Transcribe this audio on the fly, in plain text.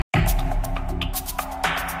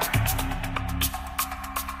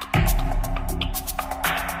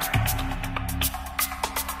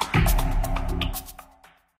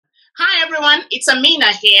it's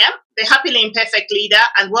Amina here, the Happily Imperfect Leader,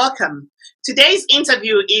 and welcome. Today's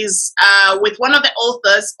interview is with one of the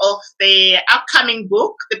authors of the upcoming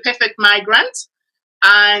book, The Perfect Migrant,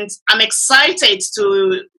 and I'm excited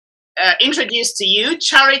to introduce to you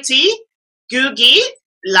Charity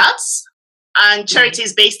Ngugi-Latz, and Charity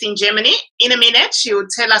is based in Germany. In a minute, she will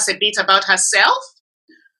tell us a bit about herself.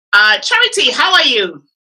 Charity, how are you?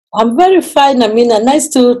 I'm very fine, Amina. Nice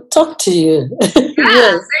to talk to you. Yes.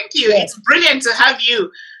 Thank you. Yes. It's brilliant to have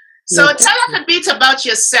you. So tell us a bit about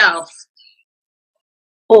yourself.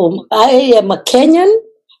 Oh, I am a Kenyan,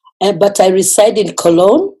 but I reside in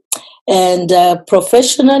Cologne. And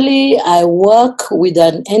professionally, I work with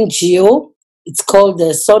an NGO. It's called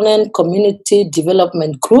the Sonnen Community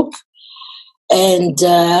Development Group. And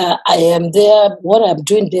I am there. What I'm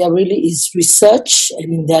doing there really is research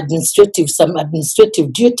and some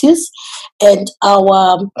administrative duties. And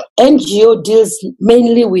our NGO deals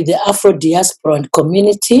mainly with the Afro-diasporan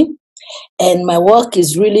community. And my work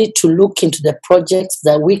is really to look into the projects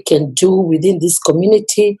that we can do within this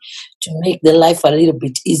community to make the life a little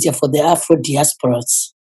bit easier for the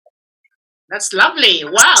Afro-diasporans. That's lovely.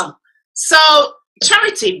 Wow. So,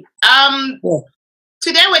 Charity,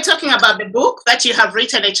 today we're talking about the book that you have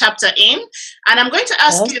written a chapter in, and I'm going to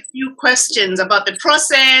ask you a few questions about the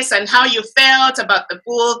process and how you felt about the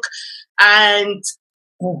book, and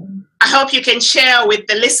I hope you can share with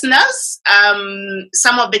the listeners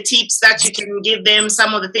some of the tips that you can give them,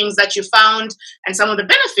 some of the things that you found, and some of the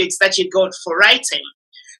benefits that you got for writing.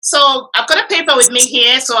 So I've got a paper with me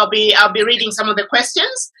here, so I'll be reading some of the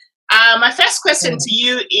questions. My first question to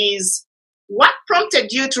you is, what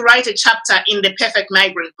prompted you to write a chapter in the Perfect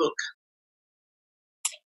Migrant book?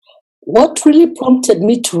 What really prompted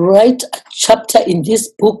me to write a chapter in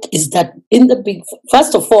this book is that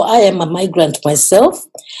first of all, I am a migrant myself.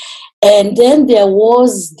 And then there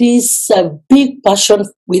was this big passion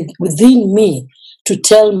within me to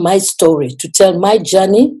tell my story, to tell my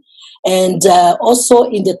journey. And also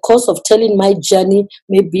in the course of telling my journey,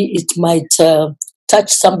 maybe it might touch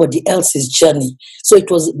somebody else's journey. So it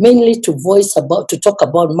was mainly to talk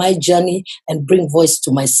about my journey and bring voice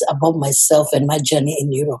to about myself and my journey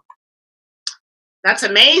in Europe. That's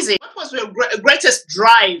amazing. What was your greatest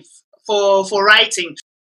drive for writing?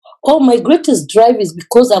 Oh, my greatest drive is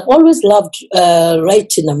because I've always loved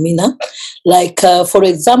writing, Amina. Like, for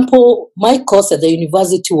example, my course at the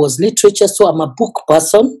university was literature, so I'm a book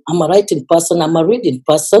person, I'm a writing person, I'm a reading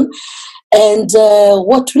person. And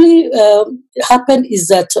what really happened is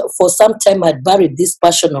that for some time I'd buried this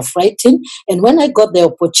passion of writing. And when I got the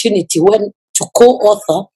opportunity to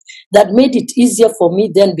co-author, that made it easier for me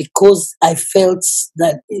then, because I felt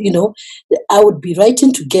that, I would be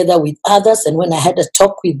writing together with others. And when I had a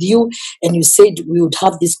talk with you and you said we would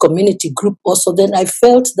have this community group also, then I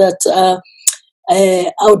felt that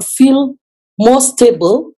I would feel more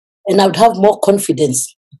stable and I would have more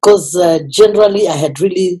confidence, because generally I had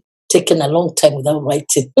really taken a long time without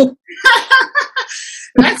writing.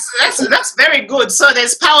 That's very good. So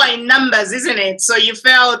there's power in numbers, isn't it? So you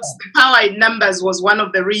felt the power in numbers was one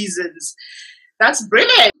of the reasons. That's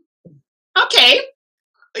brilliant. Okay,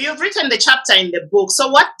 you've written the chapter in the book. So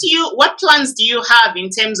what plans do you have in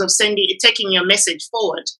terms of taking your message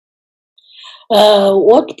forward?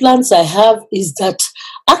 What plans I have is that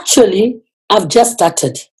actually I've just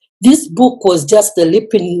started. This book was just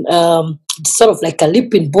sort of like a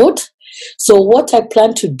leaping board. So what I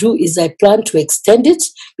plan to do is I plan to extend it,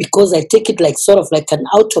 because I take it like sort of like an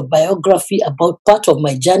autobiography about part of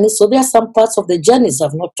my journey. So there are some parts of the journeys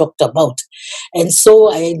I've not talked about. And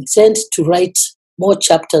so I intend to write more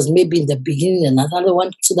chapters, maybe in the beginning, another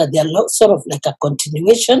one, so that they're sort of like a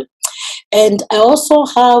continuation. And I also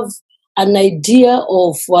have an idea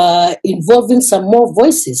of involving some more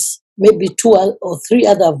voices, maybe 2 or 3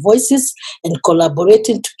 other voices, and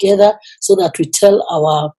collaborating together so that we tell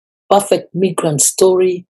our Perfect Migrant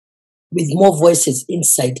story with more voices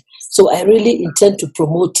inside. So I really intend to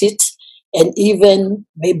promote it and even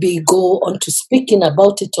maybe go on to speaking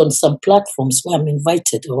about it on some platforms where I'm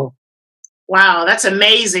invited. Wow, that's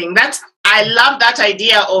amazing. I love that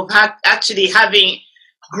idea of actually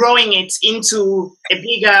growing it into a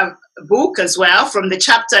bigger book as well. From the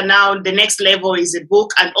chapter now, the next level is a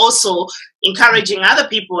book, and also encouraging other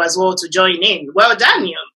people as well to join in. Well done,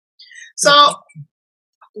 you. So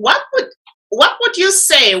what would you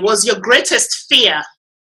say was your greatest fear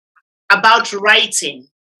about writing,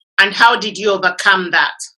 and how did you overcome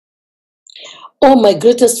that? Oh, my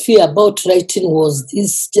greatest fear about writing was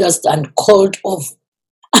this just uncalled of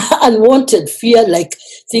unwanted fear, like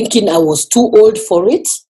thinking I was too old for it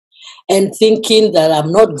and thinking that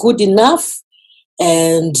I'm not good enough.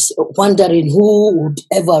 and wondering who would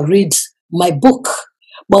ever read my book.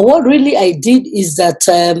 But what really I did is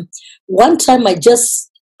that one time I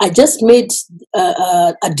just made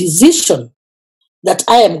a decision that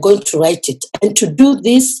I am going to write it. And to do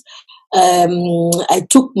this, I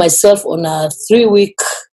took myself on a 3-week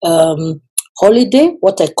holiday,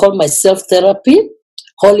 what I call my self-therapy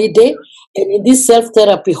holiday. And in this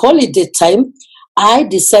self-therapy holiday time, I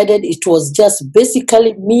decided it was just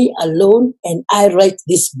basically me alone, and I write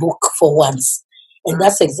this book for once. And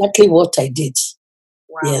that's exactly what I did.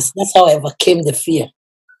 Wow. Yes, that's how I overcame the fear.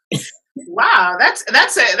 Wow,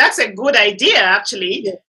 that's a good idea, actually.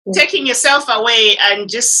 Yeah. Taking yourself away and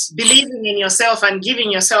just believing in yourself and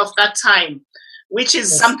giving yourself that time, which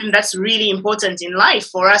is something that's really important in life,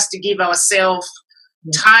 for us to give ourselves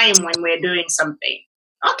time when we're doing something.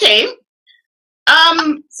 Okay.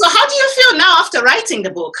 So how do you feel now after writing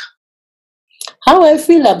the book? How I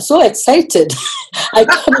feel? I'm so excited. I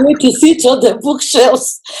can't wait to see it on the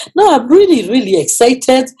bookshelves. No, I'm really, really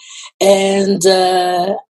excited. And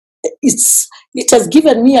it has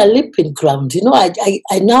given me a leaping ground. You know, I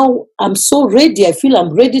now, I'm so ready. I feel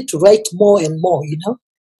I'm ready to write more and more, you know.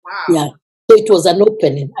 Wow. Yeah. So it was an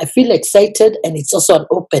opening. I feel excited, and it's also an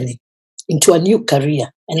opening into a new career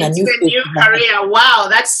and into a new career. Wow,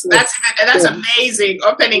 that's amazing.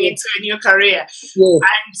 Opening into a new career.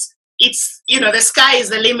 And it's, you know, the sky is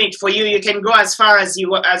the limit for you. You can go as far as you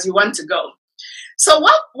want to go. So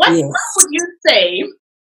what would you say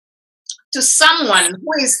to someone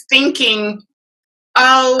who is thinking,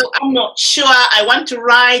 oh, I'm not sure, I want to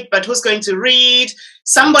write, but who's going to read?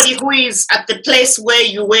 Somebody who is at the place where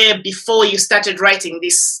you were before you started writing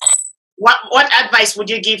this, what advice would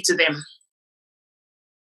you give to them?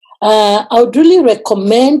 I would really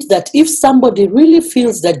recommend that if somebody really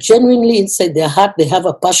feels that genuinely inside their heart they have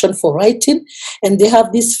a passion for writing, and they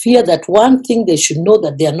have this fear, that one thing they should know,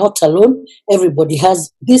 that they are not alone. Everybody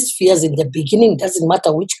has these fears in the beginning, doesn't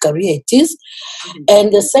matter which career it is. Mm-hmm.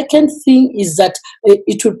 And the second thing is that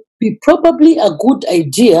it would be probably a good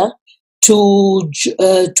idea to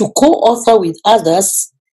co-author with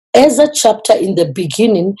others as a chapter in the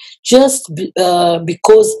beginning, just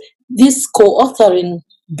because this co-authoring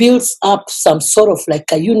builds up some sort of like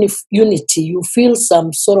a unity. You feel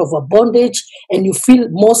some sort of a bondage, and you feel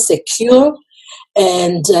more secure,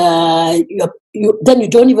 and then you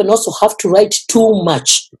don't even also have to write too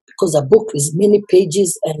much, because a book is many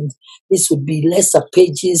pages, and this would be lesser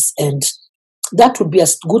pages, and that would be a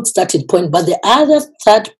good starting point. But the other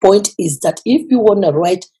third point is that if you want to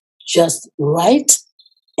write, just write,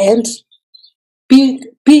 and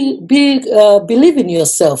believe in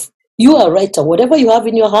yourself. You are a writer. Whatever you have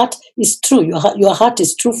in your heart is true. Your heart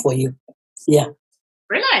is true for you. Yeah.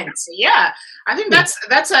 Brilliant. Yeah, I think that's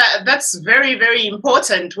very, very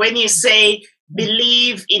important. When you say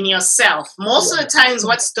believe in yourself, most of the times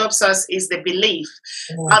what stops us is the belief,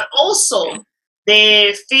 but also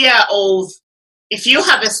the fear of, if you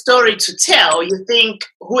have a story to tell, you think,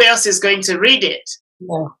 who else is going to read it?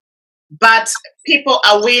 Yeah. But people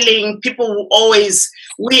are willing,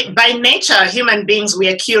 by nature, human beings, we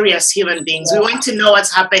are curious human beings. Yeah. We want to know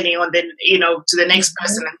what's happening to the next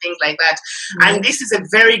person and things like that. Mm-hmm. And this is a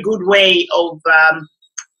very good way of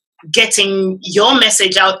getting your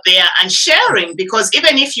message out there and sharing, because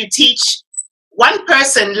even if you teach, one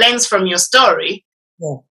person learns from your story,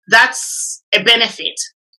 that's a benefit.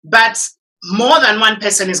 But more than one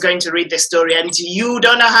person is going to read the story, and you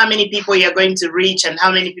don't know how many people you're going to reach and how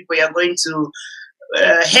many people you're going to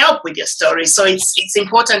help with your story. So it's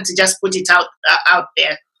important to just put it out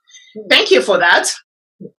there. Thank you for that.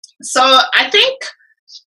 So I think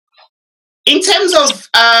in terms of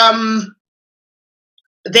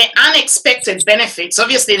the unexpected benefits,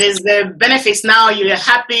 obviously there's the benefits now, you're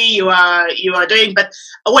happy, you are doing, but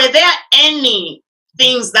were there any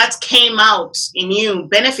things that came out in you,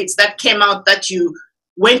 benefits that came out that you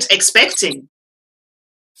weren't expecting?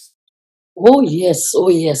 Oh yes.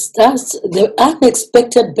 That's the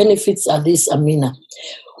unexpected benefits are this, Amina.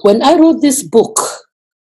 When I wrote this book,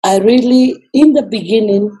 I really, in the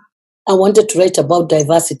beginning, I wanted to write about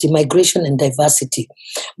diversity, migration and diversity.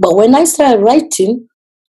 But when I started writing,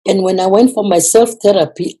 and when I went for my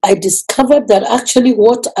self-therapy, I discovered that actually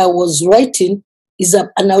what I was writing is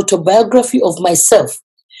an autobiography of myself.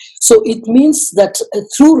 So it means that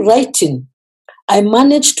through writing, I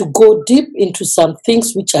managed to go deep into some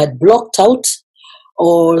things which I had blocked out,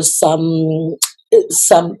 or some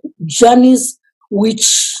journeys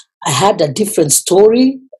which I had a different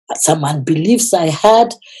story, some unbeliefs I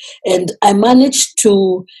had, and I managed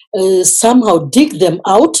to somehow dig them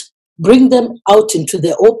out, bring them out into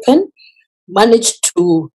the open, managed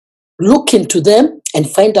to look into them and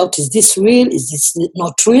find out, is this real? Is this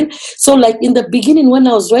not real? So like in the beginning when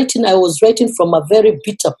I was writing from a very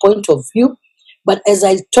bitter point of view. But as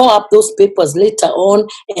I tore up those papers later on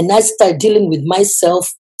and I started dealing with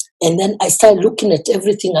myself, and then I started looking at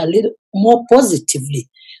everything a little more positively.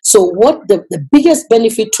 So what the biggest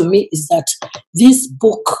benefit to me is that this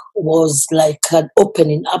book was like an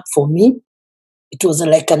opening up for me. It was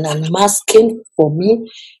like an unmasking for me.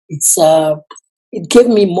 It gave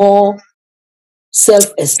me more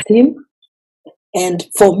self-esteem, and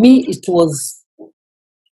for me it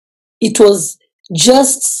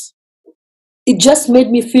just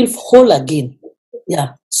made me feel whole again.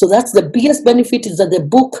 Yeah. So that's the biggest benefit, is that the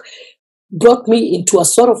book brought me into a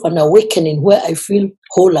sort of an awakening where I feel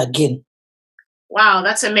whole again. Wow,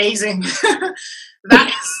 that's amazing.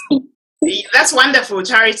 That's wonderful,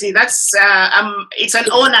 Charity. It's an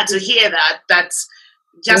honor to hear that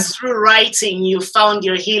just through writing you found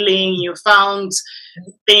your healing, you found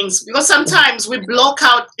things, because sometimes we block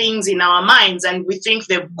out things in our minds and we think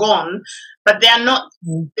they've gone, but they are not.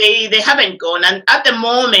 They haven't gone. And at the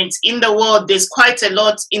moment in the world, there's quite a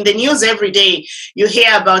lot in the news every day. You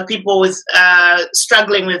hear about people with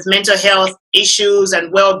struggling with mental health issues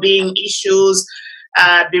and well-being issues,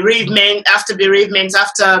 bereavement after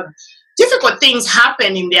difficult things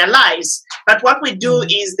happen in their lives. But what we do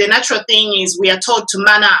is, the natural thing is, we are told to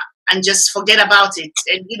man up and just forget about it,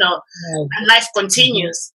 and and life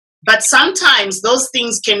continues. But sometimes those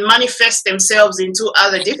things can manifest themselves into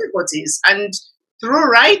other difficulties, and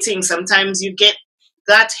through writing sometimes you get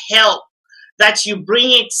that help, that you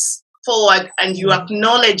bring it forward and you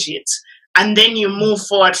acknowledge it, and then you move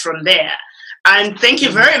forward from there. And thank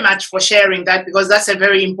you very much for sharing that, because that's a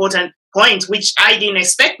very important point, which I didn't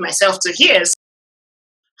expect myself to hear.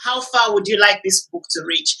 How far would you like this book to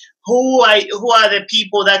reach? Who are the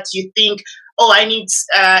people that you think, oh, I need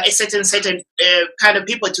a certain kind of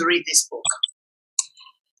people to read this book?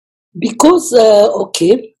 Because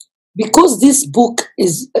this book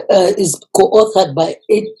is co-authored by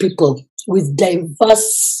 8 people with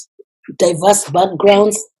diverse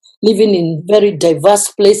backgrounds, living in very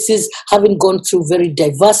diverse places, having gone through very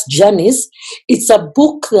diverse journeys. It's a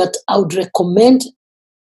book that I would recommend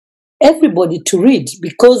everybody to read,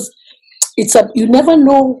 because you never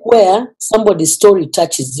know where somebody's story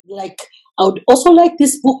touches you. Like, I would also like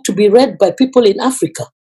this book to be read by people in Africa,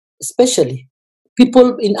 especially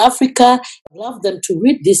people in Africa. I love them to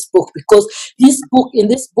read this book, because in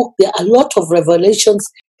this book there are a lot of revelations,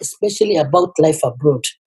 especially about life abroad,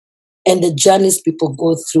 and the journeys people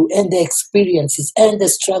go through, and the experiences and the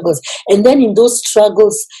struggles. And then in those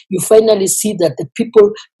struggles, you finally see that the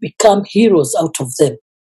people become heroes out of them.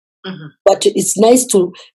 Mm-hmm. But it's nice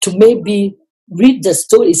to maybe read the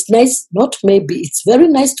story. It's very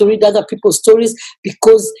nice to read other people's stories,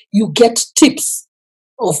 because you get tips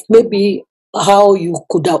of maybe how you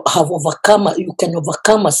could you can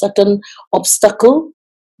overcome a certain obstacle,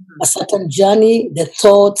 a certain journey, the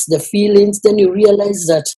thoughts, the feelings. Then you realize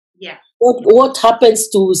that what happens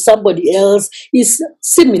to somebody else is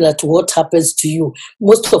similar to what happens to you.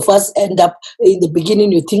 Most of us end up, in the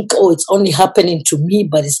beginning, you think, oh, it's only happening to me,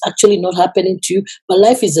 but it's actually not happening to you. But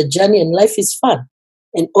life is a journey, and life is fun.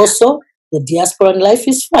 And also, the diaspora and life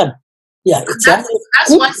is fun. Yeah, that's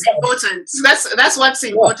what's important. That's what's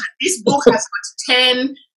important. Yeah. This book has got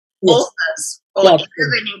 10 authors, or 11,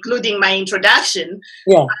 including my introduction.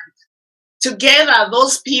 Yeah. Together,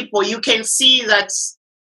 those people, you can see that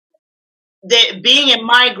being a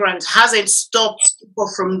migrant hasn't stopped people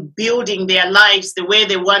from building their lives the way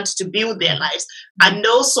they want to build their lives, and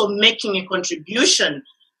also making a contribution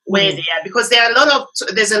where they are. Because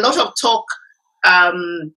there's a lot of talk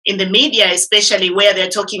in the media, especially, where they're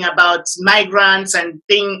talking about migrants and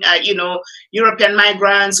European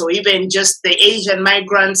migrants, or even just the Asian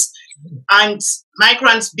migrants, and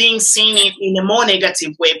migrants being seen in a more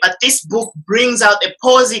negative way. But this book brings out the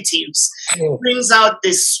positives, brings out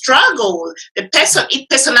the struggle. It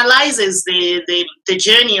personalizes the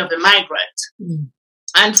journey of the migrant.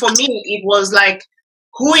 And for me, it was like,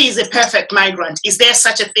 who is a perfect migrant? Is there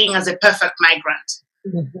such a thing as a perfect migrant?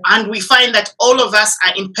 And we find that all of us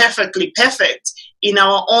are imperfectly perfect in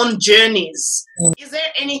our own journeys. Is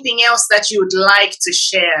there anything else that you would like to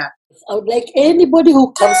share? I would like anybody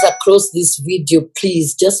who comes across this video,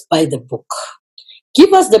 please just buy the book.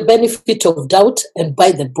 Give us the benefit of doubt and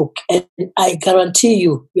buy the book. And I guarantee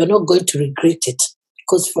you're not going to regret it,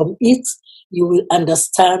 because from it, you will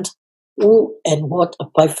understand who and what a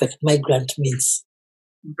perfect migrant means.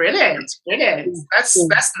 Brilliant. That's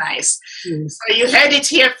nice. So you heard it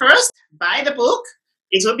here first. Buy the book.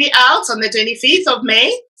 It will be out on the 25th of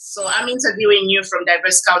May. So I'm interviewing you from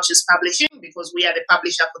Diverse Cultures Publishing because we are the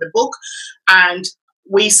publisher for the book, and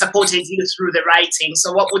we supported you through the writing.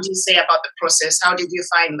 So what would you say about the process? How did you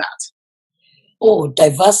find that? Oh,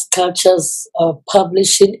 Diverse Cultures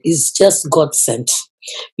Publishing is just God sent.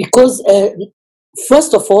 Because,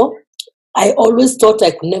 first of all, I always thought I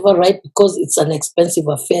could never write because it's an expensive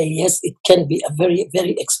affair. Yes, it can be a very,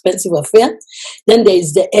 very expensive affair. Then there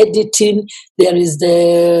is the editing, there is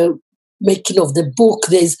the making of the book.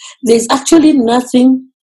 There's actually nothing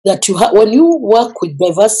that you have when you work with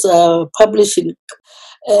Diverse Publishing.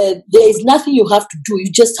 There is nothing you have to do.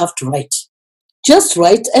 You just have to write. Just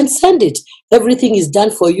write and send it. Everything is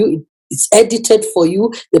done for you. It's edited for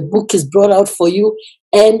you. The book is brought out for you,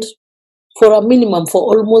 and for a minimum, for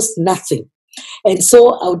almost nothing. And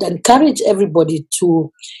so I would encourage everybody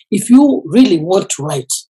to, if you really want to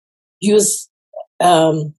write, use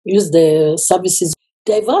the services.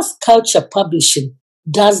 Diverse Culture Publishing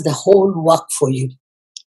does the whole work for you.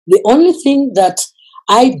 The only thing that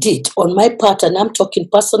I did on my part, and I'm talking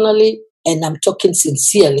personally and I'm talking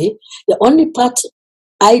sincerely, the only part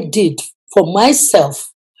I did for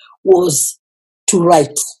myself was to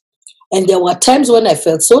write. And there were times when I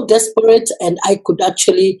felt so desperate and I could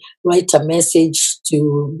actually write a message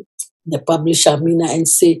to the publisher, Amina, and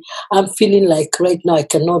say, I'm feeling like right now I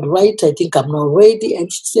cannot write. I think I'm not ready.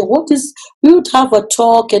 And she'd say, we would have a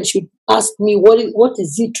talk, and she'd ask me, what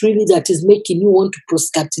is it really that is making you want to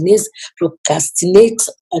procrastinate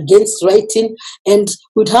against writing? And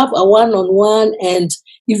we'd have a one-on-one, and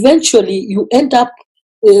eventually you end up,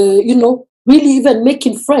 really even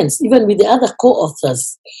making friends, even with the other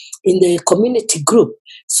co-authors in the community group.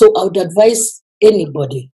 So I would advise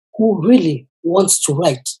anybody who really wants to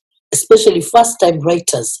write, especially first-time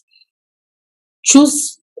writers,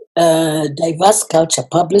 choose Diverse Culture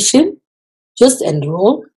Publishing. Just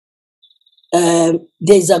enroll.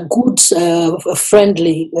 There's a good,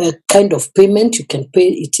 friendly kind of payment. You can pay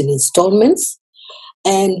it in installments.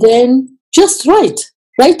 And then just write.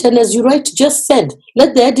 Write, and as you write, just send.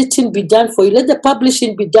 Let the editing be done for you. Let the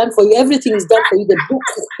publishing be done for you. Everything is done for you. The book.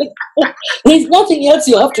 There's nothing else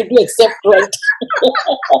you have to do except write.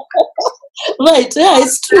 Right, yeah,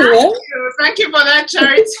 it's true. Thank you for that,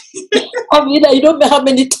 Charity. I mean, I don't know how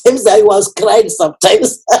many times I was crying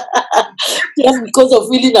sometimes just because of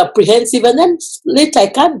feeling apprehensive. And then later, I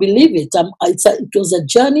can't believe it. It was a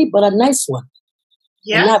journey, but a nice one.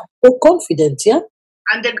 Yeah. And I'm so confident, yeah.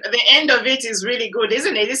 And the end of it is really good,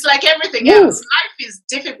 isn't it? It's like everything else. Life is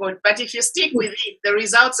difficult, but if you stick with it, the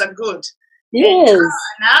results are good. Yes. And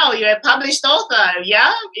now you're a published author,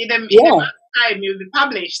 yeah? In a month's time, you'll be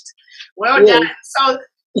published. Well done. So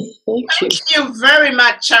thank you very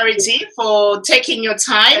much, Charity, for taking your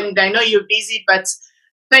time. And I know you're busy, but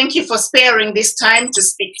thank you for sparing this time to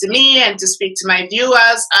speak to me and to speak to my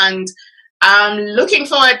viewers. And I'm looking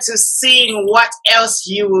forward to seeing what else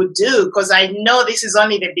you will do, because I know this is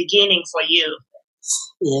only the beginning for you.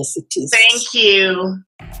 Yes, it is. Thank you.